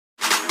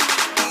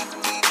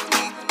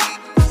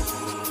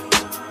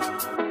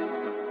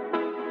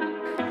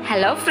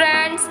Hello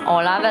friends,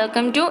 all are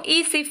welcome to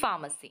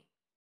Easypharmacy.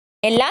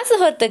 എല്ലാ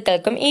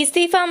സുഹൃത്തുക്കൾക്കും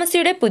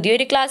Easypharmacyയുടെ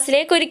പുതിയൊരു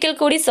ക്ലാസ്സിലേക്ക് ഒരിക്കൽ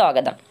കൂടി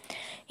സ്വാഗതം.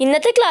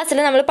 ഇന്നത്തെ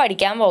ക്ലാസ്സിൽ നമ്മൾ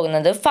പഠിക്കാൻ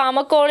പോകുന്നത്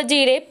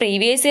ഫാർമക്കോളജിയിലെ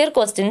പ്രീവിയസ് ഇയർ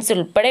ക്വസ്റ്റ്യൻസ്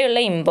ഉൾപ്പെടെയുള്ള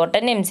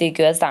ഇമ്പോർട്ടൻറ്റ്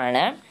MCQS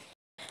ആണ്.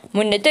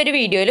 മുന്നത്തെ ഒരു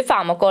വീഡിയോയിൽ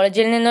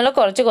ഫാർമക്കോളജിയിൽ നിന്നുള്ള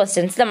കുറച്ച്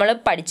ക്വസ്റ്റ്യൻസ് നമ്മൾ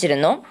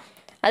പഠിച്ചിരുന്നു.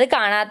 അത്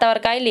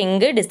കാണാത്തവർക്കായി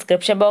ലിങ്ക്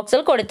ഡിസ്ക്രിപ്ഷൻ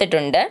ബോക്സിൽ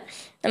കൊടുത്തിട്ടുണ്ട്.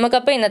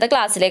 നമുക്കപ്പോൾ ഇന്നത്തെ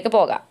ക്ലാസ്സിലേക്ക്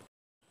പോകാം.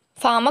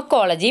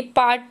 Pharmacology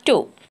Part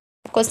 2.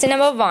 Question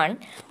number 1.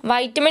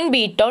 Vitamin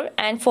B12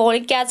 and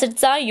folic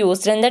acids are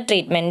used in the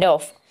treatment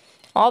of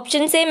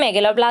Options A.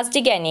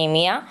 Megaloblastic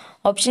anemia,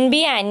 Option B.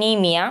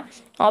 Anemia,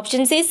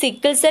 Option C.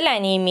 Sickle cell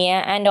anemia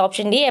and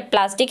Option D.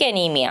 Aplastic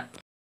anemia.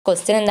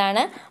 Question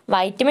എന്താണ്?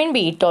 Vitamin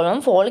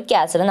B12 folic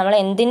ആസിഡും നമ്മൾ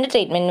എന്തിൻ്റെ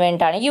ട്രീറ്റ്മെൻറ്റിന്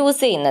വേണ്ടിയിട്ടാണ്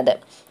use ചെയ്യുന്നത്?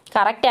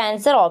 Correct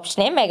answer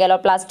option A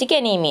മെഗലോപ്ലാസ്റ്റിക്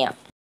anaemia.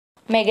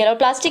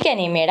 മെഗലോപ്ലാസ്റ്റിക്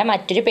അനീമിയയുടെ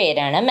മറ്റൊരു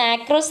പേരാണ്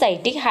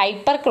macrocytic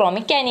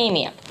ഹൈപ്പർക്രോമിക്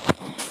anaemia.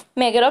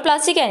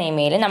 മെഗലോപ്ലാസ്റ്റിക്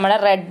അനീമിയയിൽ നമ്മുടെ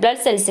red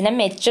blood സെൽസിൻ്റെ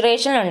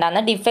മെച്ചുറേഷനിൽ ഉണ്ടാകുന്ന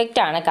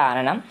ഡിഫക്റ്റാണ്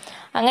കാരണം.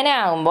 അങ്ങനെ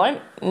ആകുമ്പോൾ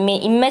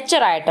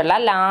ഇമ്മച്ചുവർ ആയിട്ടുള്ള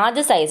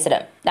ലാർജ്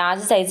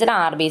സൈസിൽ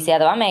RBC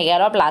അഥവാ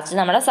മെഗലോപ്ലാസ്റ്റ്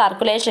നമ്മുടെ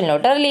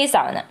സർക്കുലേഷനിലോട്ട്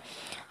റിലീസാവുന്നത്.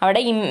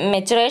 അവിടെ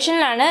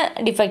മെച്ചുറേഷനിലാണ്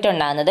ഡിഫക്റ്റ്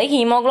ഉണ്ടാകുന്നത്.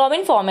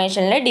 ഹീമോഗ്ലോബിൻ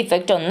ഫോർമേഷനിൽ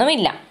ഡിഫക്റ്റ്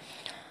ഒന്നുമില്ല.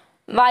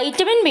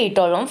 Vitamin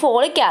B12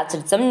 folic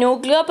ആസിഡ്സും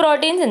nuclear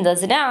protein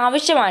സിന്തസിന്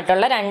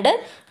ആവശ്യമായിട്ടുള്ള രണ്ട്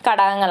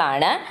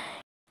ഘടകങ്ങളാണ്.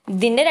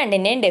 ഇതിൻ്റെ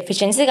രണ്ടിൻ്റെയും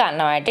ഡെഫിഷ്യൻസി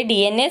കാരണമായിട്ട്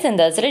DNA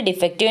സിന്തസിൽ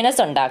ഡിഫക്റ്റീവ്നെസ്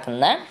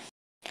ഉണ്ടാക്കുന്നത്.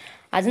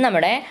 അത്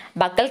നമ്മുടെ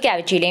ബക്കൽ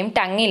ക്യാവിറ്റിയിലെയും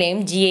ടങ്ങിലെയും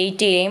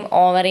GIT-യിലെയും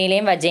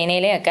ഓവറിയിലെയും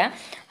വജൈനയിലെയും ഒക്കെ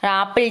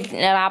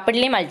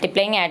റാപ്പിഡ്ലി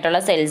മൾട്ടിപ്ലൈങ്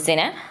ആയിട്ടുള്ള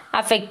സെൽസിനെ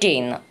അഫക്റ്റ്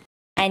ചെയ്യുന്നു.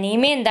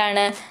 അനീമിയ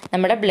എന്താണ്?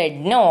 നമ്മുടെ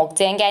ബ്ലഡിന്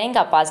ഓക്സിജൻ ക്യാരിങ്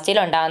കപ്പാസിറ്റിയിൽ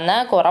ഉണ്ടാകുന്ന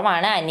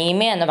കുറവാണ്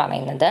അനീമിയ എന്ന്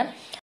പറയുന്നത്.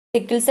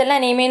 സിക്കിൾ സെൽ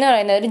അനീമിയ എന്ന്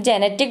പറയുന്നത് ഒരു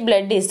ജനറ്റിക്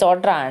ബ്ലഡ്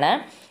ഡിസോർഡർ ആണ്.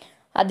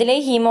 അതിൽ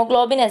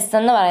ഹീമോഗ്ലോബിൻ S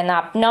എന്ന് പറയുന്ന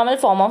അബ്നോർമൽ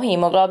ഫോം ഓഫ്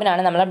ഹീമോഗ്ലോബിൻ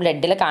ആണ് നമ്മുടെ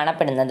ബ്ലഡിൽ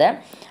കാണപ്പെടുന്നത്.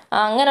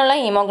 അങ്ങനെയുള്ള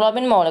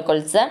ഹീമോഗ്ലോബിൻ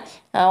മോളിക്യൂൾസ്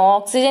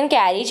ഓക്സിജൻ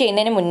ക്യാരി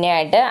ചെയ്യുന്നതിന് മുന്നേ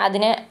ആയിട്ട്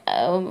അതിന്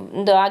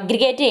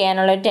അഗ്രിഗേറ്റ്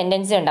ചെയ്യാനുള്ള ഒരു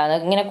ടെൻഡൻസി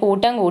ഉണ്ടാകുന്നത്. ഇങ്ങനെ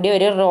കൂട്ടം കൂടി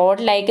ഒരു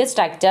റോഡ് ലൈക്ക്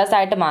സ്ട്രക്ചേഴ്സ്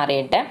ആയിട്ട്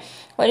മാറിയിട്ട്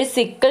ഒരു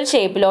സിക്കിൾ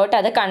ഷേപ്പിലോട്ട്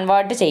അത്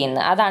കൺവേർട്ട്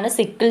ചെയ്യുന്നത്. അതാണ്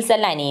സിക്കിൾ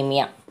സെൽ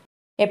അനീമിയ.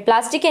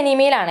 എപ്ലാസ്റ്റിക്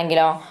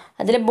അനീമിയയിലാണെങ്കിലോ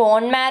അതിൽ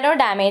ബോൺ മാരോ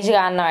ഡാമേജ്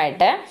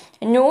കാരണമായിട്ട്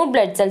ന്യൂ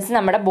ബ്ലഡ് സെൽസ്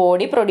നമ്മുടെ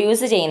ബോഡി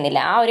പ്രൊഡ്യൂസ് ചെയ്യുന്നില്ല.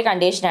 ആ ഒരു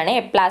കണ്ടീഷനാണ്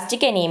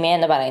എപ്ലാസ്റ്റിക് അനീമിയ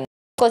എന്ന് പറയുന്നത്.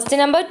 Question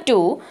number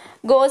 2.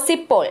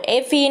 Gossypol, a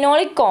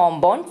phenolic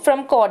compound from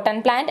cotton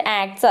plant,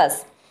 acts as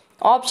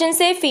Option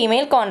A.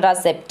 Female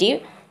contraceptive,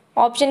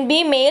 Option B.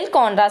 Male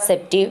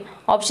contraceptive,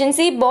 Option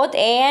C. Both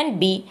A and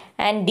B,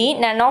 and D.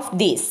 None of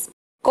these.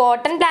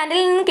 Cotton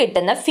പ്ലാന്റിൽ നിന്ന്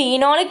കിട്ടുന്ന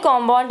phenolic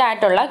compound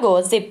ആയിട്ടുള്ള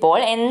ഗോസിപ്പോൾ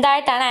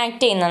എന്തായിട്ടാണ്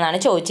act ചെയ്യുന്നതെന്നാണ്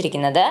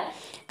ചോദിച്ചിരിക്കുന്നത്.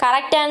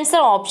 Correct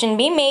answer option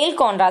B mail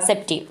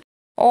contraceptive.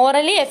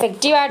 Orally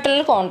effective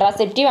ആയിട്ടുള്ള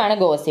contraceptive ആണ്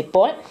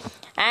ഗോസിപ്പോൾ.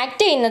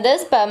 Act ചെയ്യുന്നത്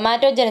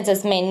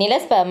spermatogenesis, മെന്നിലെ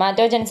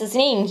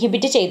സ്പെർമാറ്റോജെനസിസിനെ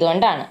inhibit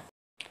ചെയ്തുകൊണ്ടാണ്.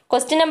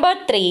 Question number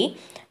 3.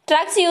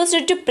 Drugs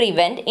used to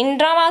prevent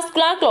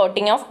intravascular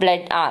clotting of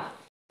blood R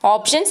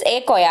options A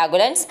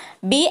coagulants,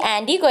 B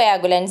anti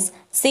coagulants,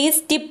 C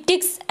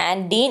സ്റ്റിപ്റ്റിക്സ്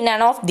and D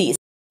none of these.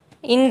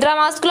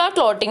 Intravascular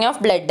clotting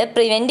of blood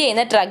prevent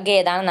ചെയ്യുന്ന drug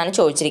ഏതാണെന്നാണ്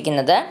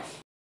ചോദിച്ചിരിക്കുന്നത്.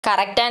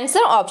 Correct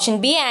answer option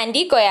B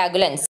anti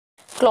coagulants.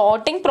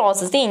 Clotting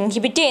process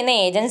inhibit ചെയ്യുന്ന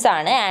agents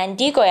ആണ്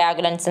anti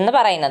coagulants എന്ന്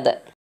പറയുന്നത്.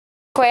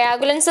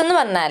 Coagulants എന്ന്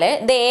പറഞ്ഞാൽ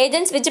the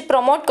agents which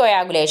promote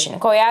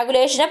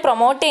കൊയാഗുലേഷനെ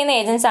promote ചെയ്യുന്ന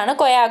agents ആണ്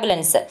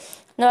കൊയാഗുലൻസ്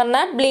എന്ന്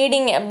പറഞ്ഞാൽ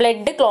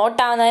ബ്ലഡ് ക്ലോട്ട്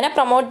ആവുന്നതിനെ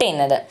പ്രൊമോട്ട്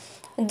ചെയ്യുന്നത്.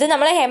 ഇത്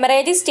നമ്മൾ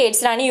ഹെമറേജിക്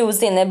സ്റ്റേറ്റ്സിലാണ് യൂസ്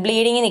ചെയ്യുന്നത്,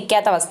 ബ്ലീഡിങ്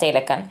നിൽക്കാത്ത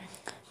അവസ്ഥയിലൊക്കെ.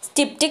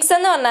 സ്റ്റിപ്റ്റിക്സ്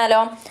എന്ന്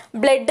പറഞ്ഞാലോ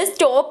ബ്ലഡ്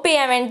സ്റ്റോപ്പ്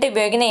ചെയ്യാൻ വേണ്ടിയിട്ട്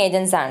ഉപയോഗിക്കുന്ന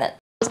ഏജൻസ് ആണ്.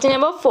 Question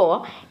number 4.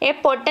 A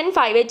potent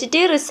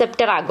 5-HT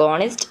receptor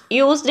agonist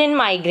used in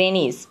migraine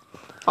is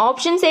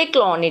options A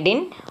clonidine,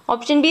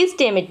 option B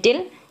സ്റ്റെമിറ്റിൽ,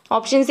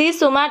 option C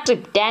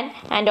സുമാട്രിപ്റ്റാൻ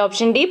and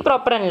option D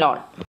പ്രൊപ്പറൻലോൾ.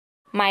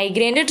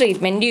 മൈഗ്രെയിൻ്റെ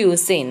treatment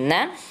use ചെയ്യുന്ന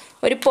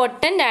ഒരു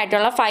പൊട്ടൻ്റ്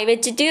ആയിട്ടുള്ള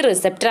 5-HT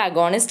റിസെപ്റ്റർ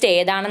അഗോണിസ്റ്റ്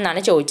ഏതാണെന്നാണ്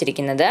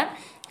ചോദിച്ചിരിക്കുന്നത്.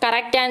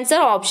 Correct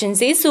answer option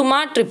C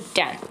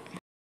സുമാട്രിപ്റ്റാൻ.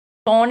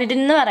 Clonidine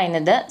എന്ന്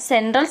പറയുന്നത്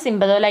central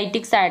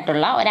സിമ്പതോലൈറ്റിക്സ്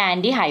ആയിട്ടുള്ള ഒരു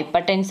anti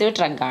hypertensive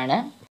ഡ്രഗാണ്.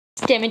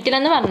 സ്റ്റെമിറ്റിൽ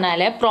എന്ന്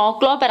പറഞ്ഞാൽ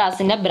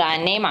പ്രോക്ലോപെറാസിൻ്റെ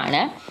ബ്രാൻഡ്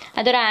നെയിമാണ്.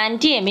 അതൊരു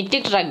ആൻറ്റി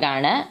എമിറ്റിക്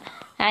ഡ്രഗാണ്.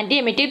 ആൻറ്റി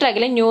എമിറ്റിക്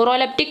ഡ്രഗിൽ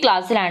ന്യൂറോലെപ്റ്റിക്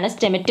ക്ലാസ്സിലാണ്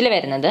സ്റ്റെമിറ്റിൽ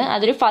വരുന്നത്.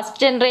 അതൊരു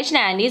ഫസ്റ്റ് ജനറേഷൻ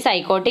ആൻറ്റി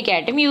സൈക്കോട്ടിക്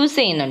ആയിട്ടും യൂസ്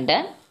ചെയ്യുന്നുണ്ട്.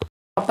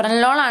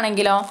 പ്രൊപ്പറൻലോൾ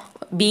ആണെങ്കിലോ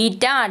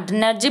ബീറ്റ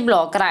അഡ്രിനർജി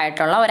ബ്ലോക്കർ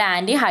ആയിട്ടുള്ള ഒരു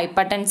ആൻറ്റി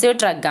ഹൈപ്പർടെൻസീവ്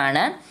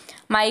ഡ്രഗാണ്.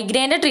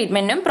 മൈഗ്രെയിൻ്റെ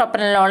ട്രീറ്റ്മെൻറ്റും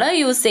പ്രൊപ്പറൻലോൾ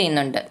യൂസ്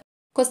ചെയ്യുന്നുണ്ട്.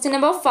 Question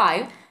number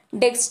 5.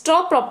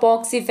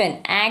 Dextropropoxifen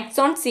acts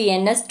on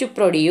CNS to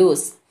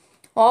produce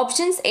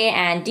Options A.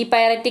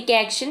 Antipyretic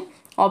action,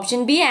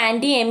 Option B.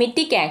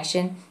 Anti-emetic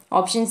action,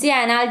 Option C.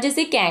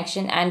 Analgesic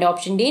action and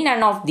Option D.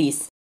 None of these.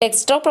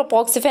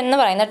 ഡെക്സ്ട്രോപ്രൊപ്പോക്സിഫൻ എന്ന്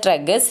പറയുന്ന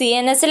drug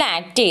CNSൽ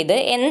act ചെയ്ത്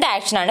എന്ത്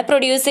ആക്ഷനാണ്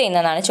produce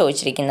ചെയ്യുന്നതെന്നാണ്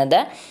ചോദിച്ചിരിക്കുന്നത്.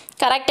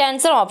 Correct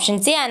answer option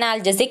C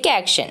analgesic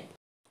action.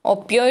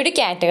 Opioid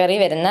category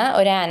വരുന്ന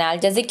ഒരു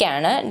analgesic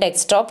ആണ്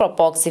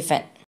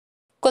ഡെക്സ്ട്രോപ്രൊപ്പോക്സിഫൻ.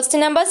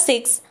 Question number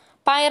 6.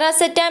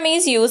 Pyracetam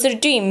is used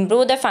to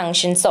improve the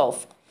functions of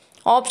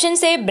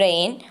Options A.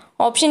 Brain,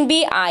 Option B.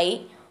 Eye,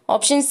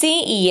 Option C.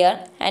 Ear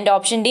and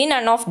Option D.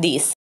 None of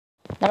these.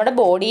 നമ്മുടെ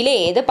ബോഡിയിലെ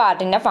ഏത്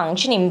പാർട്ടിൻ്റെ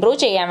function improve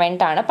ചെയ്യാൻ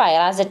വേണ്ടിയിട്ടാണ്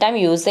പൈറാസെറ്റാം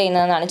use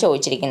ചെയ്യുന്നതെന്നാണ്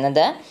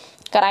ചോദിച്ചിരിക്കുന്നത്.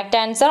 Correct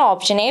answer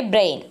option A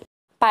brain.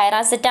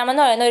 പൈറാസെറ്റാം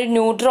എന്ന് പറയുന്ന ഒരു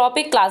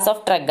ന്യൂട്രോപ്പിക് class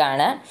of drug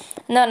ആണ്.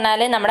 എന്ന്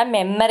പറഞ്ഞാൽ നമ്മുടെ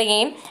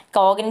മെമ്മറിയെയും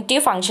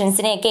കോഗ്നിറ്റീവ്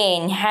ഫങ്ഷൻസിനെയൊക്കെ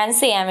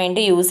എൻഹാൻസ് ചെയ്യാൻ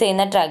വേണ്ടി യൂസ്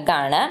ചെയ്യുന്ന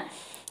ഡ്രഗാണ്.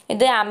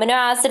 ഇത് അമിനോ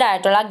ആസിഡ്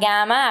ആയിട്ടുള്ള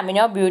ഗാമ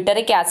അമിനോ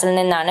ബ്യൂട്ടറിക് ആസിഡിൽ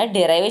നിന്നാണ്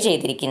ഡിറൈവ്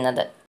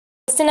ചെയ്തിരിക്കുന്നത്.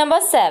 Question number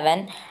 7.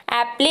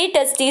 Apply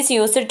test is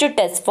used to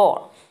test for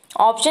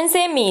option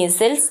A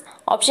measles,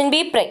 option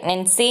B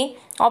pregnancy,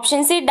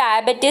 option C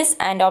diabetes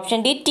and option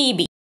D TB.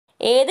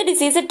 ഏത്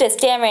disease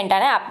test ചെയ്യാൻ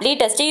വേണ്ടിയിട്ടാണ് apply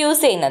test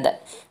use ചെയ്യുന്നത്?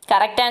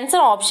 Correct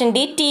answer option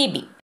D TB.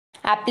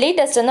 Apply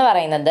test എന്ന്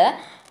പറയുന്നത്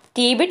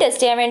TB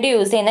test ചെയ്യാൻ വേണ്ടി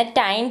use ചെയ്യുന്ന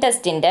time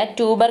ടെസ്റ്റിൻ്റെ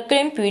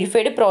tuberculin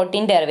purified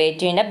protein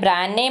ഡെറിവേറ്റീവിൻ്റെ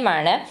brand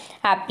നെയിമാണ്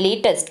apply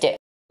test.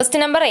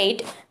 Question number 8.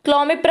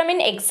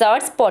 Clomipramine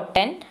exerts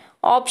potent.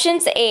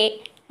 Options A.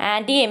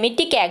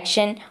 Anti-emetic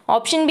action.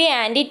 Option B.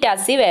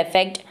 Anti-tussive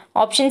effect.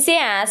 Option C.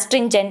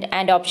 Astringent.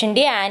 And option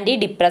D.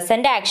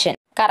 Antidepressant action.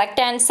 Correct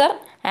answer.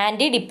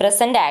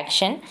 Antidepressant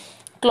action.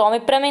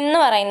 Clomipramine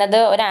എന്ന് പറയുന്നത്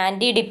ഒരു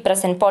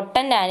ആൻറ്റിഡിപ്രസൻറ്റ്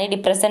potent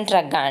ആൻറ്റിഡിപ്രസൻറ്റ്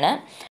ഡ്രഗാണ്.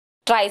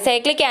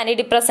 Tricyclic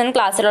ആൻറ്റിഡിപ്രസൻറ്റ്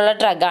ക്ലാസ്സിലുള്ള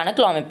ഡ്രഗാണ്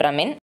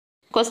ക്ലോമിപ്രമിൻ.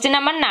 Question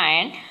number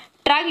 9.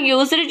 Drug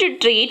used to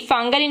treat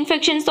fungal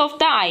infections of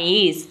the eye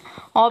is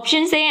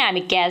Options A.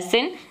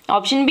 Amikacin,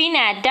 Option B.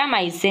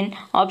 Natamycin,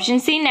 Option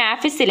C.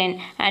 Nafcillin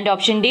and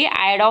Option D.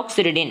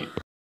 Iodoxuridine.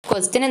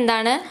 Question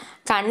എന്താണ്?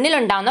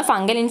 കണ്ണിലുണ്ടാകുന്ന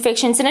fungal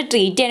ഇൻഫെക്ഷൻസിനെ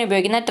treat ചെയ്യാൻ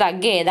ഉപയോഗിക്കുന്ന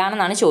drug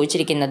ഏതാണെന്നാണ്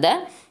ചോദിച്ചിരിക്കുന്നത്.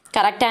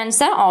 Correct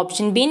answer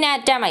option B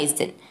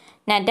നാറ്റാമൈസിൻ.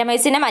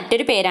 നാറ്റാമൈസിൻ്റെ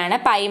മറ്റൊരു പേരാണ്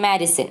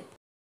പൈമാരിസിൻ.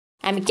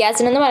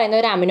 അമിക്കാസിൻ എന്ന് പറയുന്ന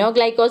ഒരു amino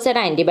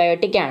glycoside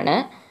antibiotic ആണ്.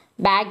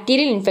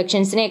 ബാക്ടീരിയൽ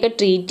ഇൻഫെക്ഷൻസിനെയൊക്കെ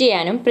ട്രീറ്റ്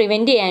ചെയ്യാനും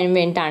പ്രിവെൻറ്റ് ചെയ്യാനും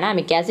വേണ്ടിയിട്ടാണ്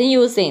അമിക്കാസിൻ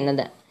യൂസ്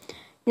ചെയ്യുന്നത്.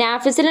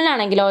 നാഫിസിലിൻ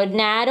ആണെങ്കിലോ ഒരു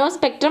നാരോ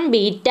സ്പെക്ട്രം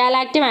ബീറ്റാ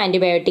ലാക്റ്റം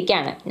ആൻറ്റിബയോട്ടിക്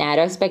ആണ്.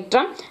 നാരോ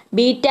സ്പെക്ട്രം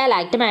ബീറ്റാ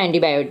ലാക്റ്റം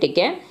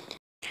ആൻറ്റിബയോട്ടിക്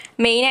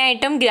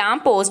മെയിനായിട്ടും ഗ്രാം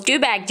പോസിറ്റീവ്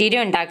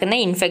ബാക്ടീരിയ ഉണ്ടാക്കുന്ന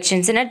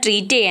ഇൻഫെക്ഷൻസിനെ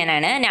ട്രീറ്റ്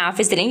ചെയ്യാനാണ്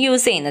നാഫിസിലിൻ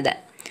യൂസ് ചെയ്യുന്നത്.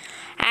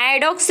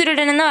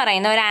 ഐഡോക്സിറിഡിൻ എന്ന്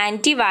പറയുന്ന ഒരു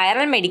anti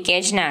viral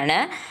മെഡിക്കേഷനാണ്.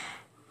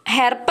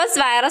 Herpes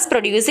virus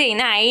produce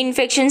ചെയ്യുന്ന ഐ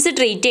ഇൻഫെക്ഷൻസ്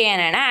ട്രീറ്റ്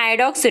ചെയ്യാനാണ്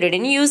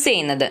ഐഡോക്സിറിഡിൻ യൂസ്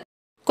ചെയ്യുന്നത്.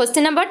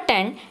 Question number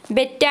 10.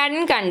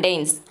 Betadine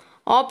contains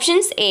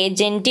Options A.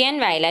 Gentian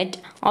violet,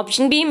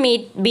 Option B.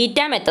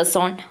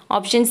 Betamethasone,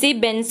 Option C.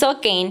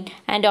 Benzocaine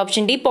and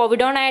Option D.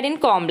 Povidone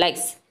complex.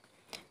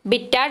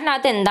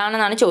 ബെറ്റാഡിനകത്ത്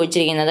എന്താണെന്നാണ്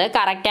ചോദിച്ചിരിക്കുന്നത്.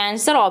 Correct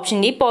answer option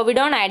D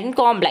povidone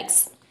complex.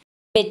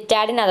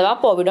 ബെറ്റാഡിൻ അഥവാ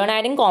povidone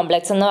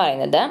complex എന്ന്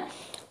പറയുന്നത്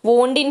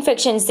wound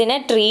ഇൻഫെക്ഷൻസിനെ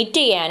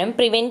treat ചെയ്യാനും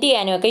prevent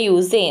ചെയ്യാനും ഒക്കെ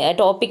use ചെയ്യുന്ന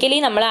topically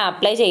നമ്മൾ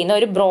അപ്ലൈ ചെയ്യുന്ന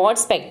ഒരു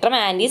ബ്രോഡ് സ്പെക്ട്രം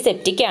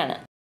ആൻറ്റിസെപ്റ്റിക് ആണ്.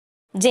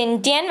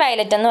 ജെന്റിയൻ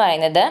വയലറ്റ് എന്ന്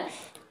പറയുന്നത്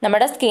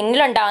നമ്മുടെ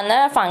സ്കിന്നിലുണ്ടാകുന്ന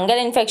ഫംഗൽ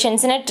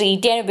ഇൻഫെക്ഷൻസിനെ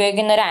ട്രീറ്റ് ചെയ്യാൻ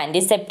ഉപയോഗിക്കുന്ന ഒരു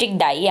ആൻറ്റിസെപ്റ്റിക്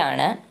ഡൈ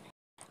ആണ്.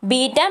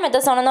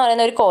 ബീറ്റാമെത്തസോൺ എന്ന്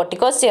പറയുന്ന ഒരു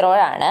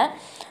കോർട്ടിക്കോസ്റ്റെറോയിഡ് ആണ്.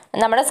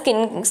 നമ്മുടെ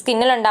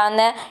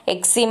സ്കിന്നിലുണ്ടാകുന്ന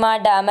എക്സിമ,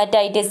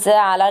 ഡെർമറ്റൈറ്റിസ്,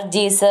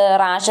 അലർജീസ്,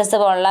 റാഷസ്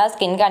പോലുള്ള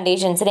സ്കിൻ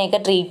കണ്ടീഷൻസിനെയൊക്കെ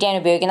ട്രീറ്റ്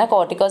ചെയ്യാൻ ഉപയോഗിക്കുന്ന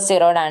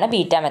കോർട്ടിക്കോസ്റ്റെറോയിഡ് ആണ്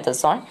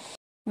ബീറ്റാമെത്തസോൺ.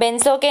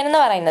 ബെൻസോക്കെയിൻ എന്ന്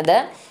പറയുന്നത്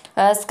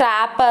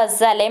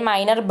സ്ക്രാപ്പേഴ്സ് അല്ലെങ്കിൽ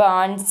മൈനർ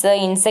ബേൺസ്,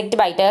 ഇൻസെക്റ്റ്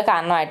ബൈറ്റൊക്കെ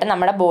കാരണമായിട്ട്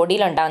നമ്മുടെ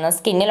ബോഡിയിലുണ്ടാകുന്ന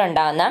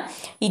സ്കിന്നിലുണ്ടാകുന്ന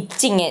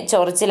ഇച്ചിങ്,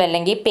 ചൊറിച്ചിൽ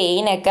അല്ലെങ്കിൽ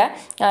പെയിനൊക്കെ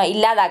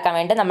ഇല്ലാതാക്കാൻ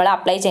വേണ്ടി നമ്മൾ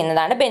അപ്ലൈ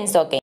ചെയ്യുന്നതാണ്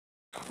ബെൻസോക്കെയിൻ.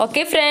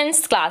 ഓക്കെ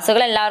ഫ്രണ്ട്സ്,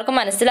 ക്ലാസ്സുകൾ എല്ലാവർക്കും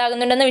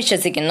മനസ്സിലാകുന്നുണ്ടെന്ന്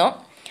വിശ്വസിക്കുന്നു.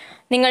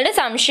 നിങ്ങളുടെ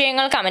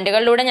സംശയങ്ങൾ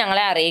കമൻറ്റുകളിലൂടെ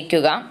ഞങ്ങളെ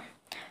അറിയിക്കുക.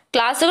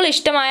 ക്ലാസ്സുകൾ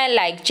ഇഷ്ടമായാൽ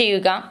ലൈക്ക്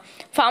ചെയ്യുക.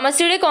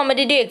 ഫാർമസിയുടെ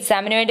കോമ്പറ്റേറ്റീവ്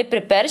എക്സാമിന് വേണ്ടി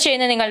പ്രിപ്പയർ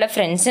ചെയ്യുന്ന നിങ്ങളുടെ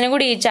ഫ്രണ്ട്സിന്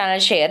കൂടി ഈ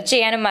ചാനൽ ഷെയർ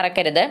ചെയ്യാനും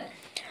മറക്കരുത്.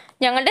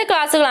 ഞങ്ങളുടെ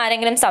ക്ലാസ്സുകൾ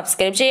ആരെങ്കിലും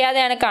സബ്സ്ക്രൈബ്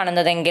ചെയ്യാതെയാണ്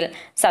കാണുന്നതെങ്കിൽ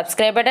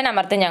സബ്സ്ക്രൈബ് ബട്ടൺ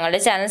അമർത്തി ഞങ്ങളുടെ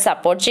ചാനൽ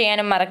സപ്പോർട്ട്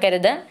ചെയ്യാനും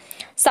മറക്കരുത്.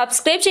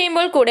 സബ്സ്ക്രൈബ്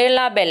ചെയ്യുമ്പോൾ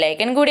കൂടെയുള്ള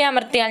ബെല്ലൈക്കൺ കൂടി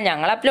അമർത്തിയാൽ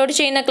ഞങ്ങൾ അപ്ലോഡ്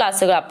ചെയ്യുന്ന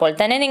ക്ലാസ്സുകൾ അപ്പോൾ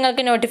തന്നെ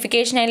നിങ്ങൾക്ക്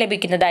നോട്ടിഫിക്കേഷനായി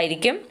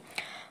ലഭിക്കുന്നതായിരിക്കും.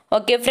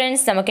 ഓക്കെ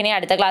ഫ്രണ്ട്സ്, നമുക്കിനി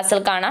അടുത്ത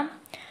ക്ലാസ്സിൽ കാണാം.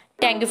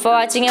 Thank you for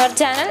watching our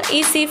channel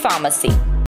easy pharmacy.